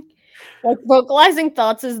drinking. Like, vocalizing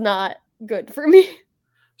thoughts is not good for me.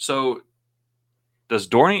 So does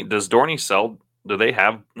Dorney sell, they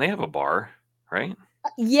have a bar, right?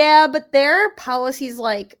 Yeah, but their policy's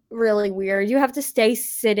like really weird. You have to stay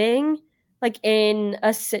sitting like in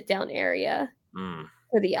a sit down area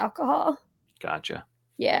for the alcohol. Gotcha.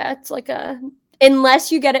 Yeah, it's like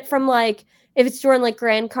unless you get it from like, if it's during like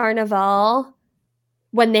Grand Carnival,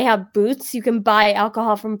 when they have booths, you can buy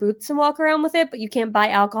alcohol from booths and walk around with it, but you can't buy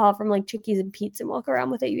alcohol from like Chickies and Pete's and walk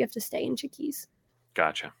around with it. You have to stay in Chickies.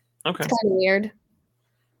 Gotcha. Okay. It's kind of weird.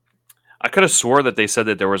 I could have swore that they said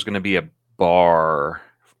that there was going to be a bar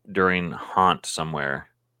during Haunt somewhere.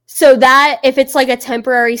 So that if it's like a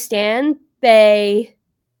temporary stand, you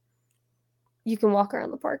can walk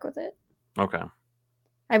around the park with it. Okay.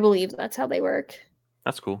 I believe that's how they work.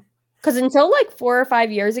 That's cool. Because until like 4 or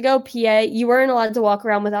 5 years ago, PA, you weren't allowed to walk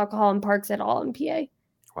around with alcohol in parks at all in PA.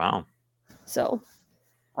 Wow. So,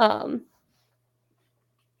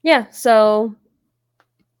 yeah. So,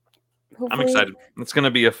 I'm excited. It's going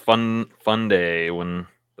to be a fun day when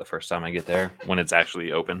the first time I get there, when it's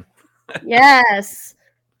actually open. Yes.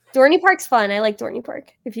 Dorney Park's fun. I like Dorney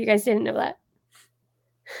Park, if you guys didn't know that.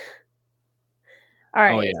 All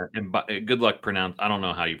Oh right. yeah, and good luck pronounce. I don't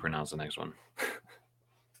know how you pronounce the next one.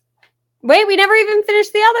 Wait, we never even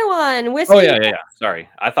finished the other one. Whiskey. Oh yeah. Sorry,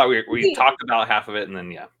 I thought we talked about half of it, and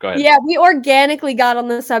then go ahead. Yeah, we organically got on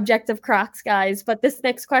the subject of Crocs, guys, but this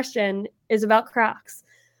next question is about Crocs.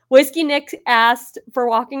 Whiskey Nick asked, for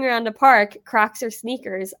walking around a park, Crocs or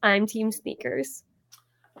sneakers? I'm team sneakers.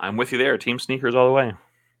 I'm with you there. Team sneakers all the way.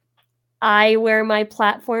 I wear my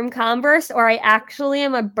platform Converse, or I actually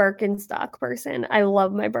am a Birkenstock person. I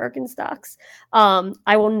love my Birkenstocks.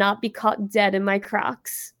 I will not be caught dead in my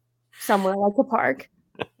Crocs somewhere like a park.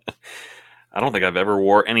 I don't think I've ever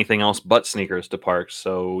wore anything else but sneakers to parks.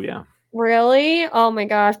 So yeah. Really? Oh my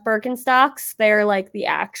gosh, Birkenstocks, they're like the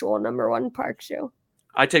actual number one park shoe.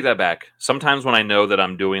 I take that back. Sometimes when I know that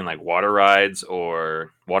I'm doing like water rides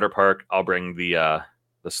or water park, I'll bring the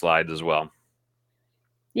slides as well.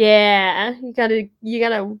 Yeah, you gotta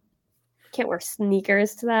can't wear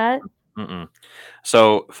sneakers to that. Mm-mm.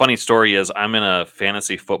 So funny story is I'm in a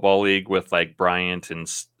fantasy football league with like Bryant and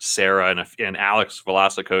Sarah and Alex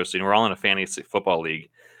Velocicoast, and we're all in a fantasy football league.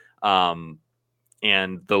 And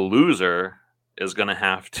the loser is going to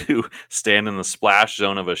have to stand in the splash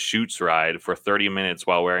zone of a Shoots ride for 30 minutes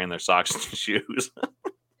while wearing their socks and shoes.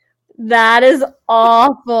 That is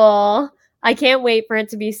awful. I can't wait for it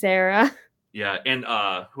to be Sarah. Yeah, and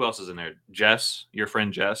who else is in there? Jess, your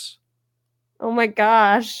friend Jess. Oh my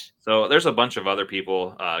gosh. So there's a bunch of other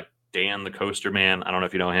people. Dan, the coaster man. I don't know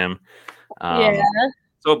if you know him. Yeah.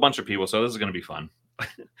 So a bunch of people. So this is going to be fun.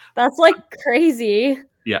 That's like crazy.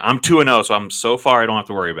 Yeah, I'm 2-0, so I'm so far I don't have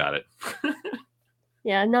to worry about it.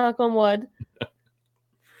 Yeah, knock on wood.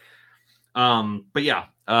 But yeah,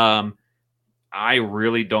 I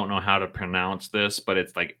really don't know how to pronounce this, but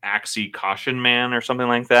it's like Axie Caution Man or something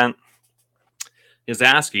like that. Is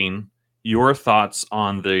asking your thoughts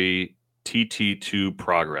on the TT2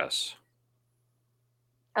 progress.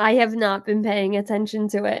 I have not been paying attention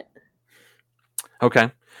to it.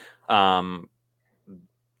 Okay.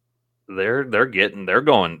 They're getting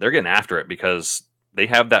after it because they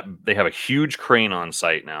have a huge crane on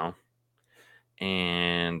site now.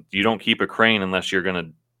 And you don't keep a crane unless you're going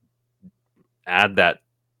to add that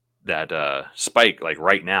spike like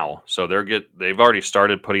right now. So they've already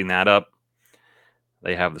started putting that up.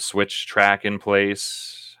 They have the switch track in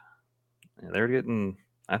place. They're getting.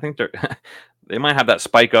 I think they might have that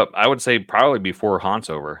spike up. I would say probably before Haunt's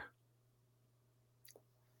over.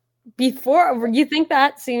 Before you think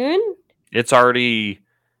that soon? It's already.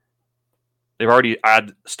 They've already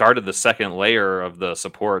started the second layer of the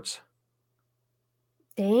supports.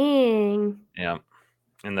 Dang. Yeah,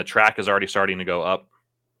 and the track is already starting to go up.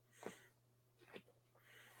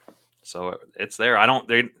 So it's there.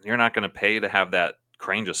 You're not going to pay to have that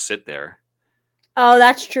crane just sit there. Oh,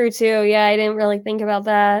 that's true too. Yeah, I didn't really think about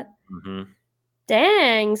that. Mm-hmm.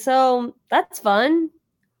 Dang. So that's fun.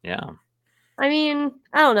 Yeah. I mean,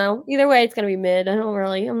 I don't know. Either way, it's gonna be mid. I'm not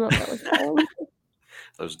really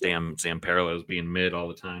Those damn Zamperillos being mid all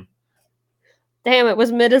the time. Damn, it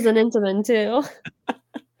was mid as an Intamin too.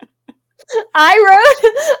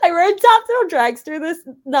 I rode Top Thrill Dragster this.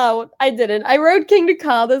 No, I didn't. I rode King to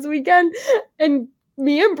Ka this weekend, and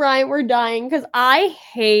me and Bryant were dying because I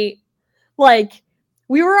hate, like,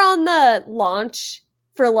 we were on the launch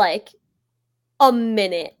for like a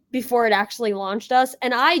minute before it actually launched us,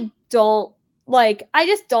 and I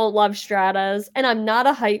just don't love stratas, and I'm not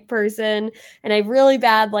a height person, and I have really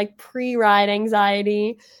bad like pre-ride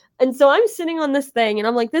anxiety. And so I'm sitting on this thing and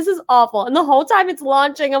I'm like, this is awful. And the whole time it's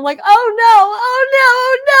launching, I'm like, oh no,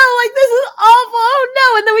 like this is awful, oh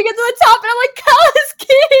no. And then we get to the top and I'm like, Kala's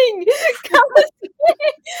king. Kala's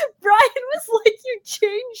king. Brian was like, you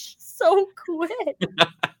changed so quick.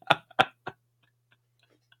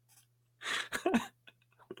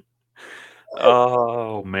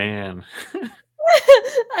 Oh man.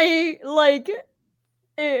 I like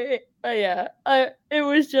it, it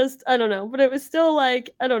was just, I don't know, but it was still like,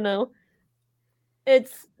 I don't know.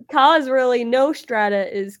 It's Ka's really no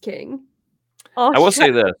strata is king. I will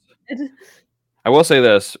say this. I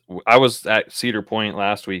was at Cedar Point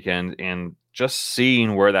last weekend, and just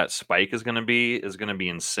seeing where that spike is going to be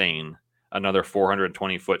insane. Another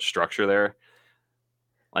 420-foot structure there.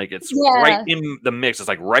 Like it's right in the mix. It's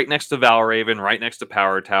like right next to Valraven, right next to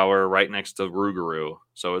Power Tower, right next to Rougarou.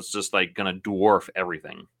 So it's just like going to dwarf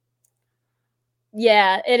everything.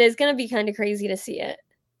 Yeah, it is going to be kind of crazy to see it.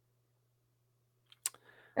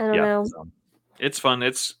 I don't know. So it's fun.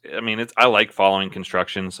 I like following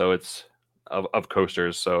construction, so it's of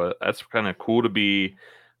coasters. So that's kind of cool to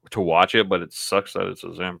watch it, but it sucks that it's a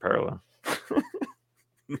Zamperla.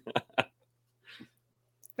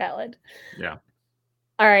 Valid. Yeah.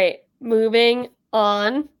 All right, moving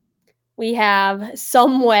on, we have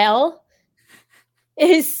Samuel.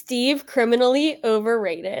 Is Steve criminally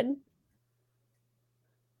overrated?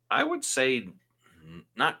 I would say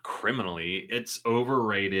not criminally. It's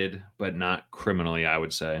overrated, but not criminally, I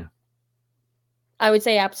would say. I would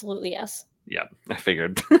say absolutely yes. Yeah, I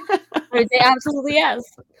figured. I would say absolutely yes.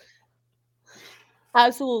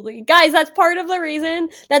 Absolutely. Guys, that's part of the reason.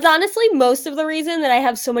 That's honestly most of the reason that I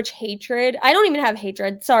have so much hatred. I don't even have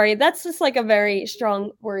hatred. Sorry. That's just like a very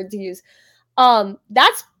strong word to use.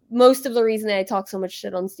 That's most of the reason that I talk so much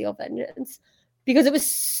shit on Steel Vengeance. Because it was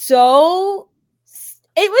so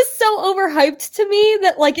overhyped to me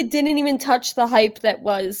that like it didn't even touch the hype that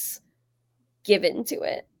was given to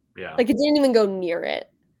it. Yeah. Like it didn't even go near it.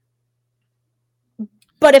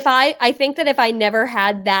 But I think that if I never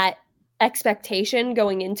had that expectation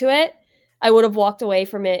going into it, I would have walked away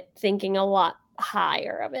from it thinking a lot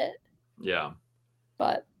higher of it. Yeah.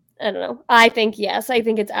 But I don't know. I think yes. I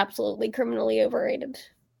think it's absolutely criminally overrated.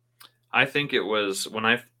 I think it was when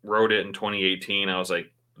I wrote it in 2018, I was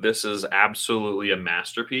like, this is absolutely a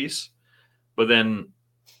masterpiece. But then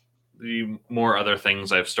the more other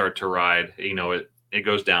things I've started to ride, it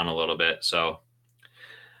goes down a little bit. So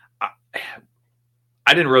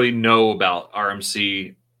I didn't really know about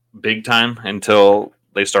RMC big time until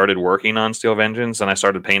they started working on Steel Vengeance and I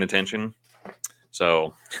started paying attention.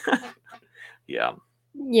 So, yeah.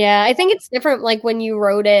 Yeah, I think it's different like when you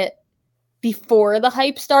wrote it before the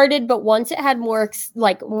hype started, but once it had more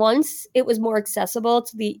once it was more accessible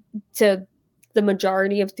to the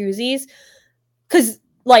majority of enthusiasts, because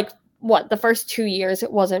like the first 2 years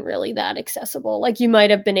it wasn't really that accessible. Like you might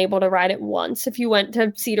have been able to ride it once if you went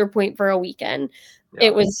to Cedar Point for a weekend. Yeah.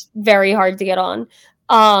 It was very hard to get on.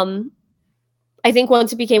 I think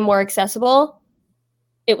once it became more accessible,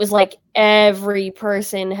 it was like every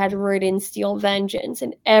person had ridden Steel Vengeance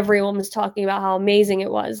and everyone was talking about how amazing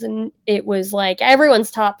it was. And it was like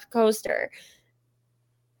everyone's top coaster.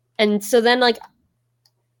 And so then like,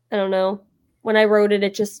 I don't know, when I wrote it,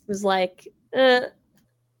 it just was like it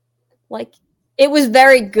was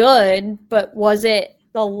very good, but was it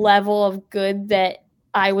the level of good that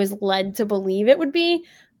I was led to believe it would be?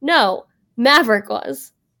 No, Maverick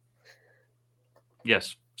was.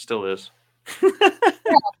 Yes, still is. Yeah.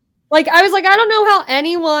 Like, I was like, I don't know how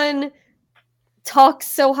anyone talks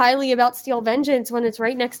so highly about Steel Vengeance when it's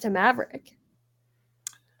right next to Maverick.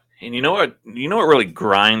 And you know what really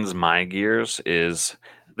grinds my gears is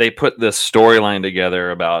they put this storyline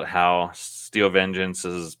together about how Steel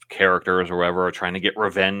Vengeance's characters or whatever are trying to get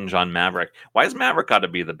revenge on Maverick. Why has Maverick got to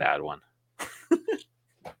be the bad one?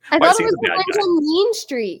 I thought it was Revenge on Mean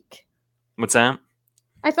Streak. What's that?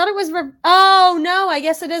 I thought it was... Oh, no, I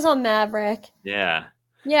guess it is on Maverick. Yeah.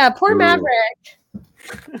 Yeah, poor Maverick.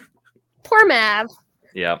 Poor Mav.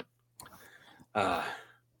 Yeah.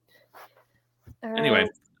 Anyway,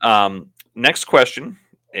 next question,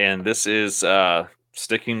 and this is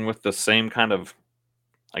sticking with the same kind of,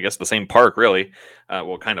 I guess the same park, really.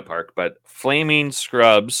 Well, kind of park, but Flaming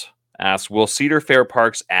Scrubs asks, will Cedar Fair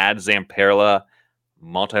Parks add Zamperla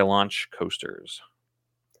multi-launch coasters?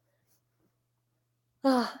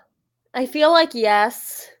 I feel like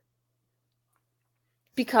yes,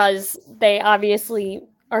 because they obviously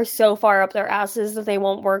are so far up their asses that they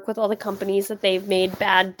won't work with all the companies that they've made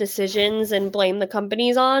bad decisions and blame the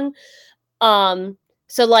companies on.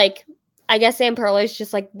 So like, I guess Zamperla is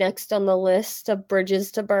just like next on the list of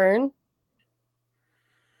bridges to burn.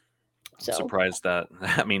 So. I'm surprised that,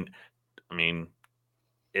 I mean,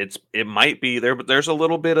 it might be there, but there's a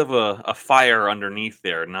little bit of a fire underneath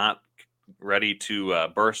there, not ready to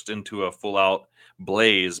burst into a full out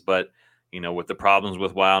blaze, but with the problems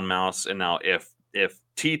with Wild Mouse, and now if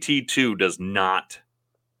TT2 is not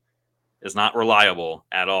reliable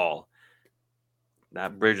at all,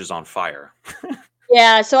 that bridge is on fire.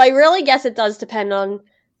 Yeah, so I really guess it does depend on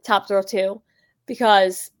Top Thrill 2,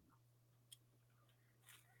 because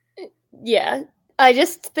yeah, I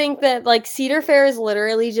just think that like Cedar Fair is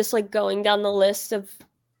literally just like going down the list of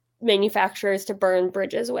manufacturers to burn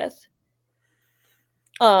bridges with.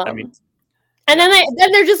 And then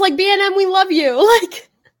they're just like, B&M, we love you.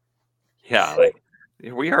 Like, yeah, like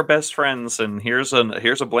we are best friends, and here's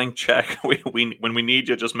a blank check. We when we need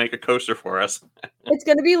you, just make a coaster for us. It's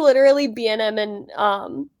gonna be literally B&M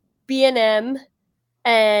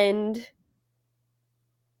and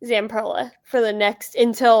Zamperla for the next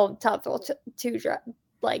until Top Thrill 2 drop.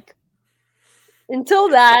 Like until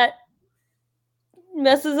that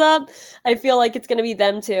messes up, I feel like it's gonna be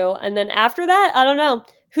them two, and then after that, I don't know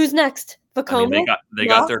who's next. Vekoma. I mean, they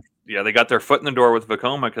got their foot in the door with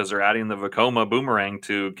Vekoma because they're adding the Vekoma boomerang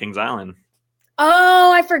to Kings Island.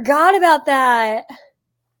 Oh, I forgot about that.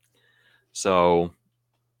 So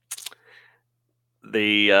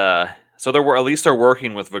they're at least they're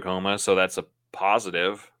working with Vekoma, so that's a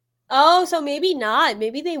positive. Oh, so maybe not.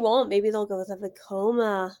 Maybe they won't. Maybe they'll go with a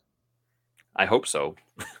Vekoma. I hope so.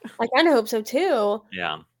 I kind of hope so too.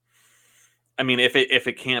 Yeah. I mean, if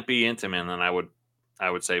it can't be Intamin, then I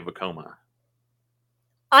would say Vekoma.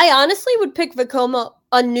 I honestly would pick Vekoma,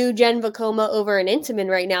 a new gen Vekoma, over an Intamin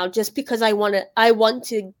right now, just because I want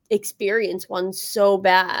to experience one so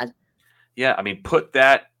bad. Yeah, I mean, put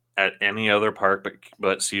that at any other park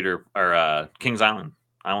but Cedar or Kings Island.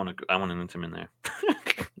 I want an Intamin there.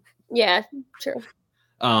 Yeah, true.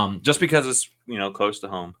 Just because it's close to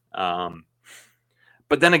home.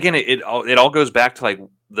 But then again, it all goes back to like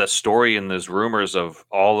the story and those rumors of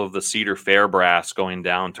all of the Cedar Fair brass going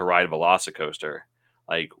down to ride Velocicoaster.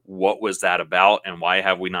 Like, what was that about, and why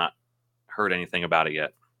have we not heard anything about it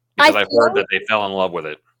yet? Because I've heard that they fell in love with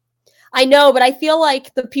it. I know, but I feel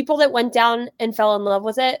like the people that went down and fell in love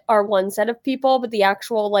with it are one set of people, but the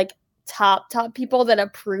actual like top people that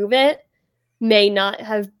approve it may not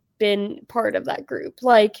have been part of that group.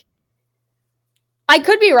 Like, I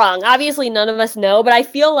could be wrong. Obviously, none of us know, but I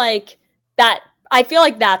feel like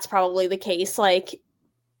that's probably the case. Like,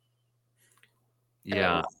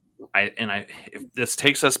 yeah, if this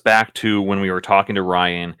takes us back to when we were talking to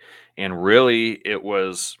Ryan, and really it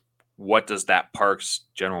was, what does that park's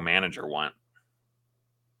general manager want?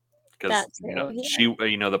 Because she,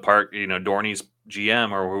 the park, Dorney's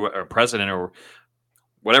GM or president or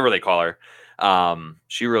whatever they call her,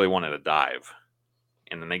 she really wanted a dive,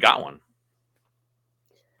 and then they got one.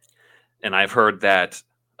 And I've heard that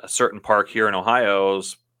a certain park here in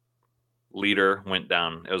Ohio's leader went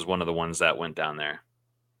down. It was one of the ones that went down there.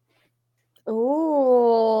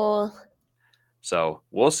 Oh. So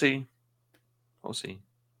we'll see. We'll see.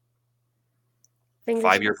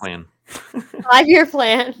 5-year plan. 5-year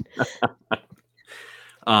plan.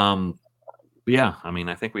 But yeah, I mean,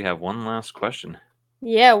 I think we have one last question.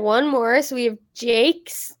 Yeah, one more. So we have Jake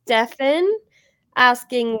Steffen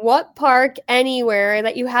asking, what park anywhere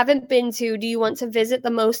that you haven't been to do you want to visit the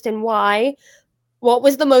most and why? What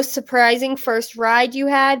was the most surprising first ride you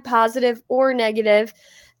had, positive or negative?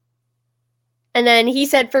 And then he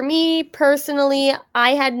said, for me personally,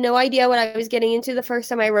 I had no idea what I was getting into the first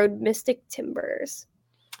time I rode Mystic Timbers.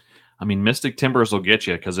 I mean, Mystic Timbers will get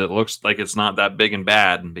you because it looks like it's not that big and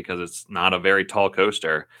bad because it's not a very tall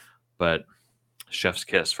coaster, but chef's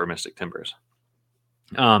kiss for Mystic Timbers.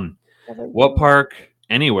 What park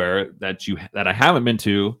anywhere that I haven't been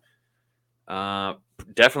to?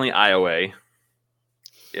 Definitely Iowa.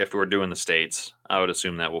 If we're doing the States, I would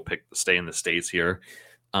assume that we'll stay in the States here.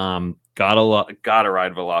 Gotta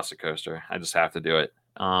ride Velocicoaster. I just have to do it.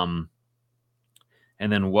 And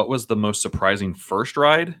then what was the most surprising first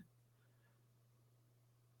ride?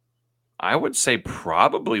 I would say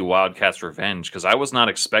probably Wildcat's Revenge, because I was not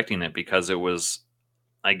expecting it, because it was,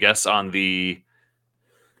 I guess, on the,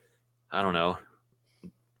 I don't know,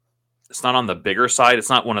 it's not on the bigger side.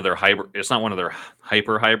 It's not one of their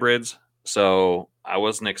hyper hybrids. So I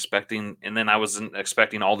wasn't expecting, and then I wasn't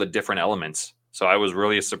expecting all the different elements. So I was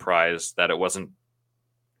really surprised that it wasn't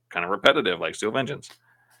kind of repetitive like Steel Vengeance.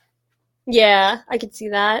 Yeah, I could see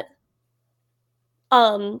that.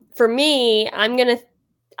 For me,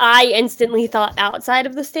 I instantly thought outside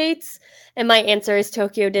of the States, and my answer is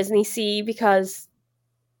Tokyo Disney Sea, because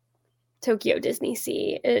Tokyo Disney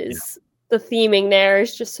Sea is, the theming there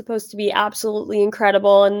is just supposed to be absolutely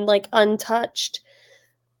incredible and like untouched.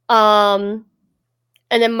 And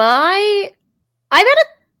then I've had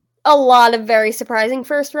a lot of very surprising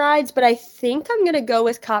first rides, but I think I'm gonna go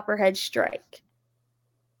with Copperhead Strike.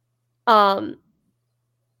 Because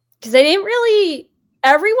they didn't really.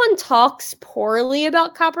 Everyone talks poorly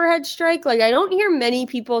about Copperhead Strike. Like, I don't hear many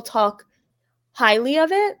people talk highly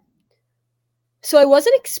of it. So I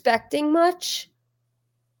wasn't expecting much.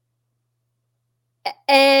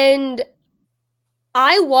 And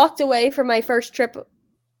I walked away from my first trip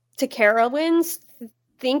to Carowinds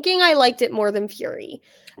thinking I liked it more than Fury.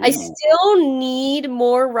 Ooh. I still need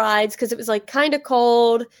more rides because it was like kind of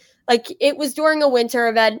cold. Like, it was during a winter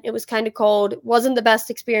event. It was kind of cold. It wasn't the best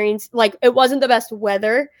experience. Like, it wasn't the best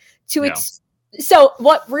weather to So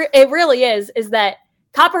what it really is that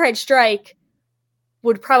Copperhead Strike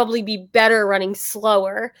would probably be better running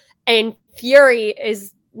slower, and Fury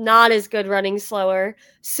is not as good running slower.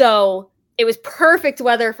 So it was perfect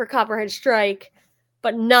weather for Copperhead Strike,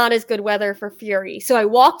 but not as good weather for Fury. So I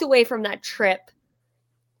walked away from that trip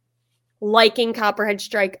liking Copperhead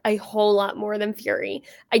Strike a whole lot more than Fury.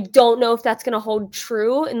 I don't know if that's going to hold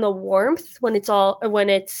true in the warmth when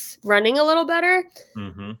it's running a little better.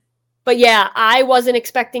 Mm-hmm. But yeah, I wasn't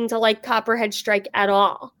expecting to like Copperhead Strike at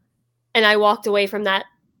all. And I walked away from that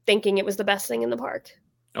thinking it was the best thing in the park.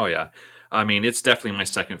 Oh, yeah. I mean, it's definitely my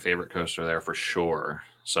second favorite coaster there for sure.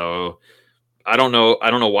 So I don't know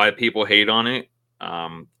why people hate on it.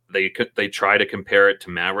 They try to compare it to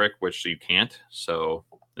Maverick, which you can't. So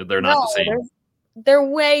they're not the same. They're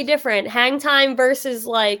way different. Hang time versus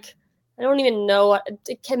I don't even know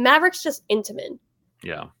Maverick's just intimate.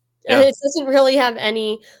 Yeah. It doesn't really have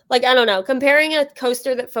any I don't know. Comparing a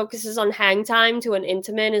coaster that focuses on hang time to an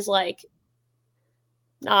intimate is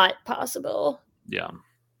not possible. Yeah.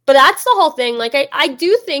 But that's the whole thing. I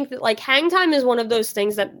do think that hang time is one of those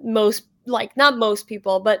things that most not most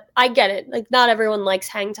people, but I get it. Not everyone likes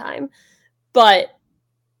hang time. But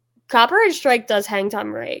Copperhead Strike does hang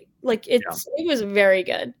time right. It was very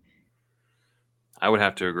good. I would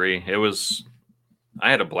have to agree.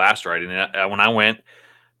 I had a blast riding it. When I went,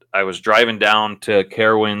 I was driving down to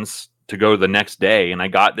Carowinds to go the next day, and I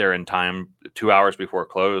got there in time 2 hours before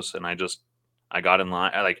close, and I got in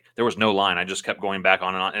line. There was no line. I just kept going back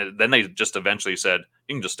on and on. And then they just eventually said,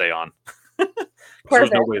 you can just stay on. There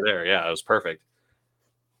was nobody there. Yeah, it was perfect.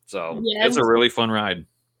 So it's a really fun ride.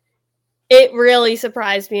 It really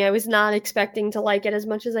surprised me. I was not expecting to like it as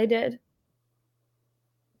much as I did.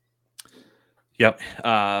 Yep.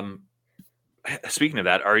 Speaking of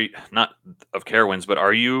that, are you not of Carowinds, but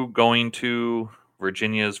are you going to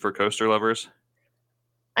Virginia's for coaster lovers?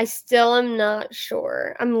 I still am not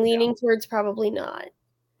sure. I'm leaning towards probably not.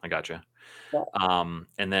 I gotcha. Yeah.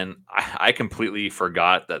 And then I completely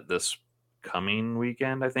forgot that this coming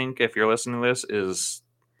weekend, I think, if you're listening to this, is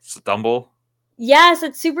Stumble. Yes,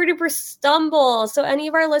 it's Super Duper Stumble. So any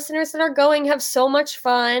of our listeners that are going, have so much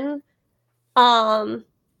fun. Yeah,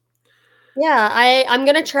 I'm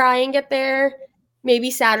gonna try and get there maybe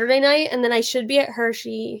Saturday night, and then I should be at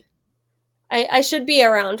Hershey. I should be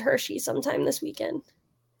around Hershey sometime this weekend.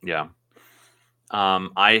 Yeah.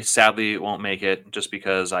 I sadly won't make it just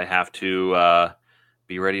because I have to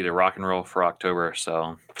be ready to rock and roll for October.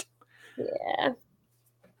 So yeah.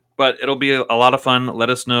 But it'll be a lot of fun.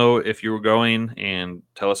 Let us know if you're going and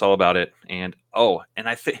tell us all about it. And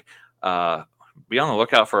I think be on the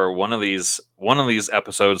lookout for one of these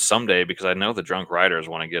episodes someday, because I know the drunk riders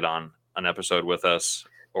want to get on an episode with us,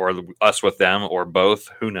 or us with them, or both.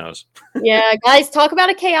 Who knows? Yeah, guys, talk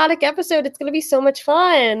about a chaotic episode. It's going to be so much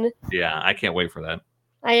fun. Yeah, I can't wait for that.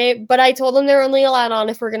 But I told them they're only allowed on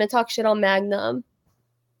if we're going to talk shit on Magnum.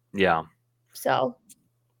 Yeah. So.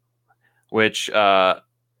 Which, yeah,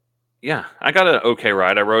 I got an okay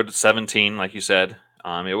ride. I rode 17, like you said.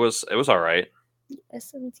 It was all right. Yeah,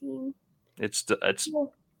 17. It's.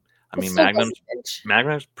 I mean,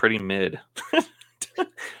 Magnum's pretty mid. It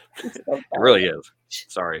really is.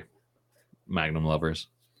 Sorry, Magnum lovers.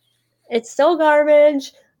 It's still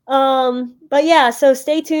garbage. But yeah, so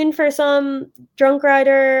stay tuned for some drunk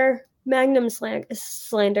rider Magnum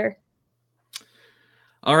slander.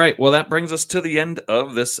 All right. Well, that brings us to the end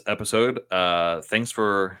of this episode. Thanks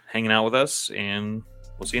for hanging out with us, and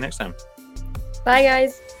we'll see you next time. Bye,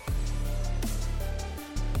 guys.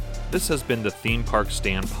 This has been the Theme Park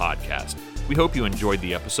Stand Podcast. We hope you enjoyed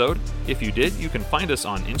the episode. If you did, you can find us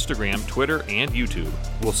on Instagram, Twitter, and YouTube.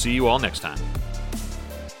 We'll see you all next time.